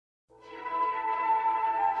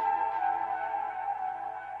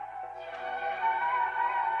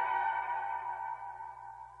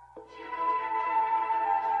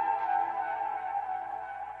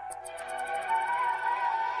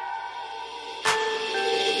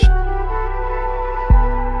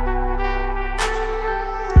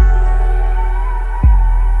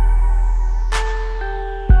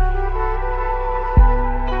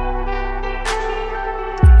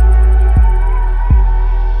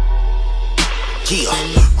Yeah.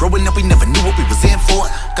 Growing up, we never knew what we was in for.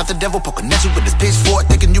 Got the devil poking at you with his pitchfork,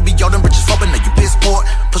 thinking you be all them riches for, but now you piss poor.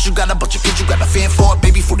 Plus you got a bunch of kids, you got a fan for it,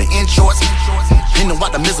 baby, for the in shorts. Ain't no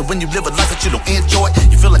optimism when you live a life that you don't enjoy.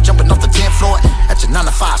 You feel like jumping off the 10th floor at your 9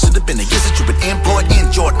 to 5. Should've been a year since you been employed.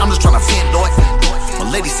 Enjoyed, I'm just trying to vent, Lord. My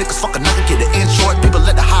lady sick as fuck and I can get an in short. People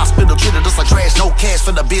at the hospital treated us like trash. No cash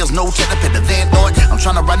for the bills, no check to pay the landlord. I'm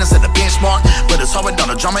trying to write and set a benchmark, but it's hard without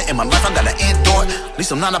a drama in my life. I gotta endure. At least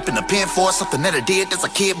I'm not up in the pen for something that I did as a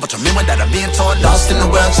kid, but remember that I've been taught. Lost in the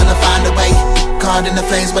world trying to find a way, caught in the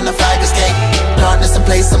flames when the fire escape. Darkness in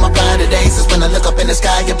place on my brighter days is when I look up in the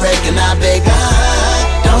sky and pray and I beg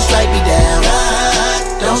God, don't strike me down, God,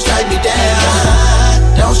 don't strike me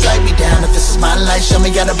down, don't strike me down. If this is my life, show me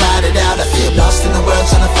how to ride it out. I feel lost in the world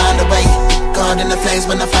trying to find a way, caught in the flames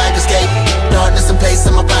when the fire escape. Darkness in place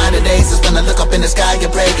on my brighter days is when I look up in the sky and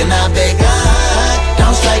pray and I beg God,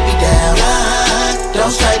 don't strike me down, God,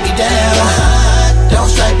 don't strike me down, God, don't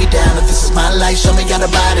strike me down. If this is my life, show me how to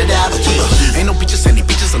ride it out. Yeah. Ain't no beaches, any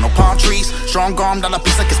beaches, and no palm trees. Strong arm, dollar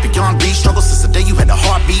piece like it's beyond reach. Struggle since the day you had a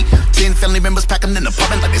heartbeat. 10 family members packing in the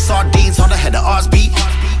apartment like they sardines. All I had the ours beat.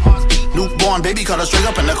 Newborn baby caught her straight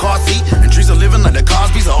up in the car seat. And trees are living like the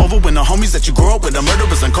Cosby's are over when the homies that you grew up with the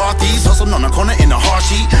murderers and car thieves. Hustling on the corner in a hard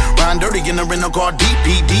sheet, riding dirty in the rental car deep,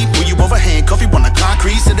 deep. When you overhand coffee on the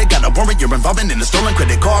concrete, said they got a warrant, you're involvement in the stolen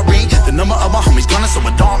credit card ring. The number of my homies gone, so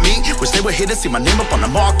it dawned me. Wish they were here to see my name up on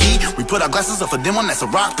the marquee. We put our glasses up for them on that's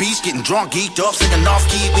a rock piece. Getting drunk, geeked up, singing off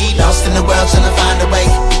key. We lost in the world trying to find a way,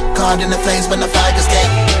 caught in the flames when the fire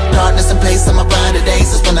escape. Darkness in place on my brighter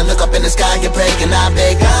days is when I look up in the sky and pray and I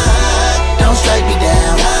beg God, don't strike me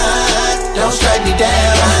down, God, don't strike me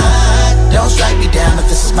down, God, don't strike me down.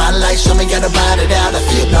 If this is my life, show me how to ride it out. I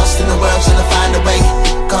feel lost in the world trying to find a way,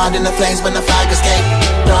 caught in the flames when the fire escape.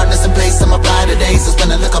 Darkness in place on my brighter days is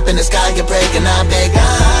when I look up in the sky and pray and I beg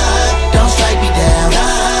God, don't strike me down,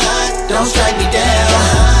 God, don't strike me down,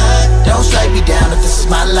 God, don't strike me down. If this is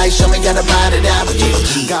my life, show me how to ride it out.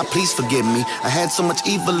 Yeah. God, please forgive me. I had so much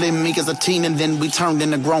evil in me as a teen, and then we turned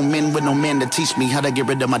into grown men with no man to teach me how to get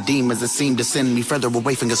rid of my demons. It seemed to send me further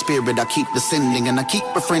away from your spirit. I keep descending, and I keep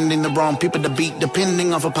befriending the wrong people to beat,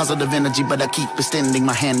 depending on for positive energy. But I keep extending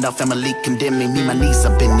my hand out, family condemning me. My knees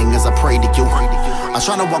are bending as I pray to you. I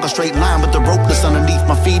try to walk a straight line, but the rope that's underneath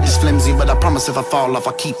my feet is flimsy. But I promise if I fall off,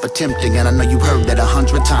 I keep attempting. And I know you heard that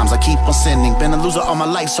 100 times. I keep on sinning. Been a loser all my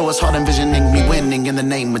life, so it's hard envisioning me winning. In the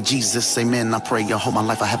name of Jesus, amen. I pray your whole my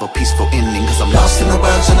life I have a peaceful ending. Cause I'm lost in the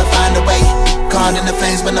world trying to find a way, caught in the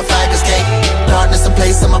flames when the fire escape. Darkness in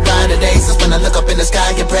place on my brighter days is when I look up in the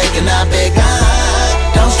sky and pray and I beg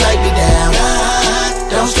God, don't strike me down, God,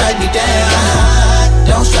 don't strike me down,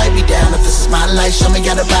 God, don't strike me down. If this is my life, show me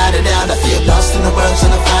how to ride it out. I feel lost in the world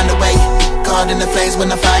trying to find a way, caught in the flames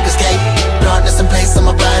when the fire escape. Darkness in place on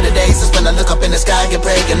my brighter days is when I look up in the sky and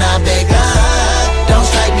pray and I beg God, don't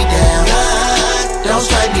strike me down, God, don't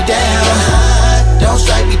strike me down, God, don't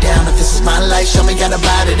strike me down. If this is my life, show me how to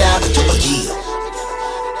ride it out. Yeah.